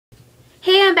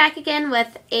Hey, I'm back again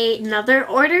with another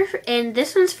order, and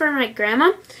this one's for my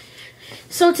grandma.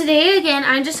 So today, again,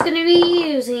 I'm just going to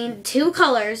be using two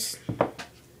colors.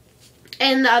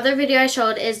 And the other video I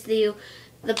showed is the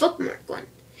bookmark one.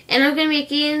 And I'm going to be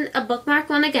making a bookmark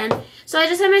one again. So I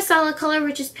just have my solid color,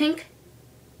 which is pink.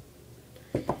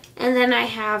 And then I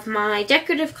have my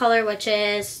decorative color, which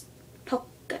is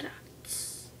polka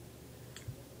dots.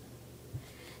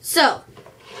 So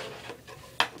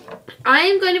I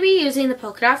am going to be using the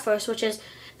polka dot first, which is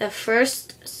the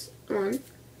first one.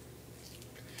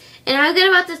 And I'm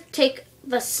about to take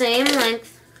the same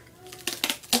length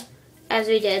as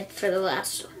we did for the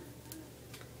last one.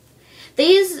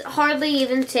 These hardly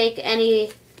even take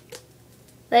any,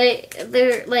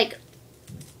 they're like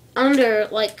under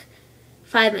like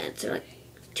 5 minutes or like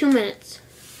 2 minutes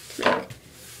to make.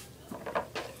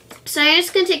 So you're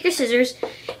just going to take your scissors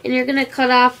and you're going to cut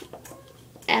off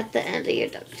at the end of your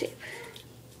duct tape.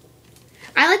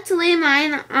 I like to lay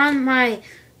mine on my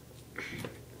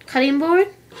cutting board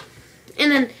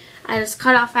and then I just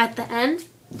cut off at the end.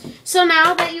 So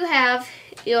now that you have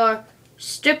your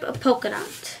strip of polka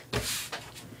dot,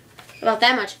 about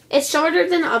that much. It's shorter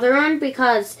than the other one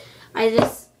because I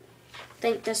just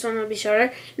think this one would be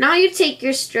shorter. Now you take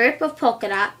your strip of polka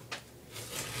dot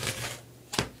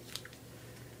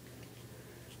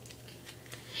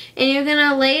and you're going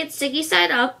to lay it sticky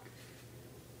side up.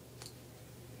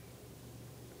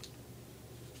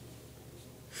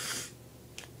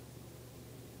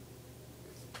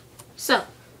 So,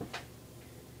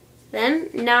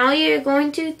 then now you're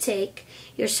going to take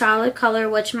your solid color,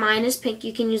 which mine is pink.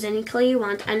 You can use any color you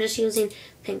want. I'm just using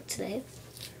pink today.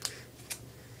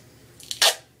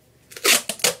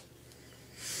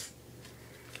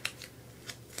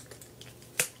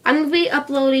 I'm going to be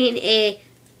uploading a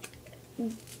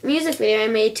music video I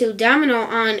made to Domino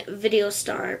on Video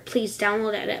Star. Please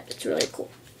download that app. It's really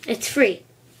cool. It's free.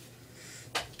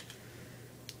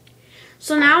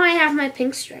 So now I have my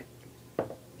pink strip.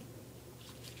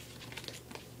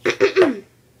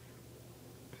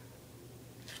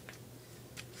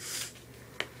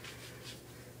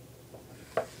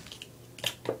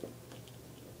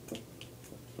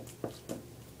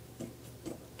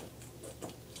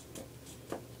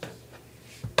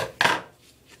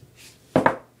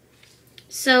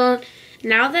 So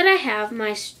now that I have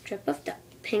my strip of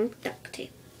pink duct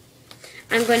tape,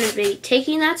 I'm going to be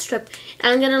taking that strip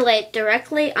and I'm going to lay it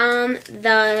directly on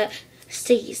the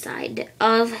sticky side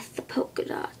of the polka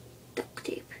dot duct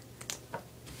tape.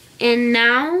 And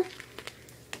now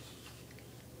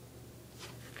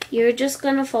you're just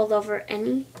going to fold over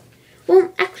any,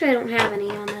 well, actually I don't have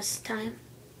any on this time.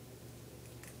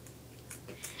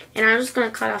 And I'm just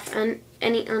going to cut off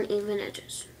any uneven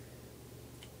edges.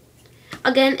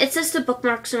 Again, it's just a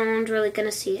bookmark, so no one's really going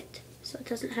to see it. So it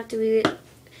doesn't have to be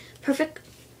perfect.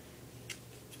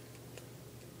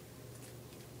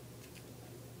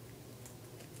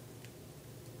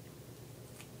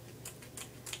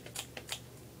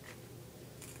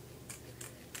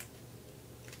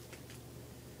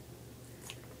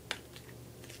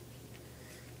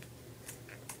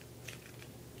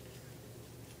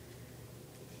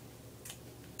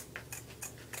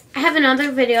 I have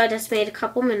another video I just made a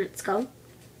couple minutes ago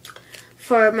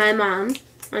for my mom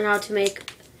on how to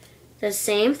make the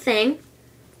same thing.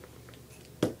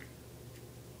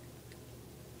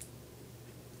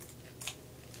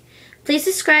 Please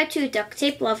subscribe to Duct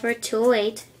Tape Lover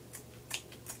 208.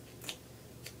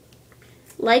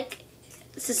 Like,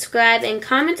 subscribe, and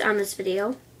comment on this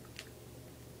video.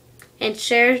 And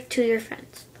share to your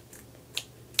friends.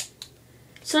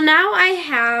 So now I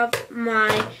have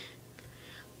my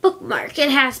bookmark.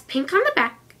 It has pink on the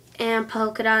back and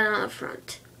polka dot on the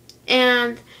front.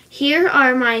 And here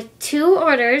are my two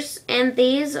orders, and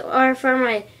these are for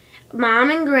my mom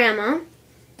and grandma.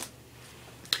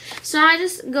 So I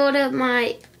just go to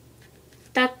my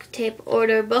duct tape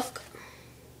order book,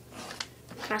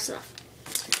 pass it off.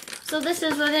 So this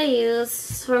is what I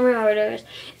use for my orders.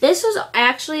 This was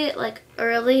actually like a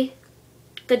really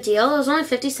good deal. It was only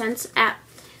 50 cents at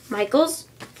Michael's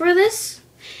for this.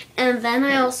 And then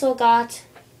I also got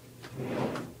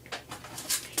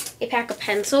a pack of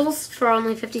pencils for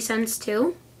only 50 cents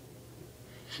too.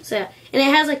 So yeah, and it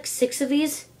has like 6 of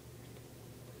these.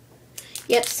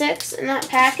 Yep, 6 in that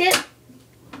packet.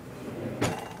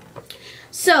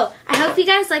 So, I hope you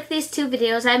guys like these two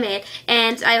videos I made,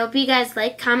 and I hope you guys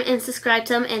like, comment, and subscribe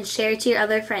to them, and share to your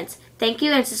other friends. Thank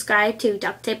you, and subscribe to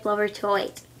Duct Tape Lover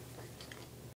 208.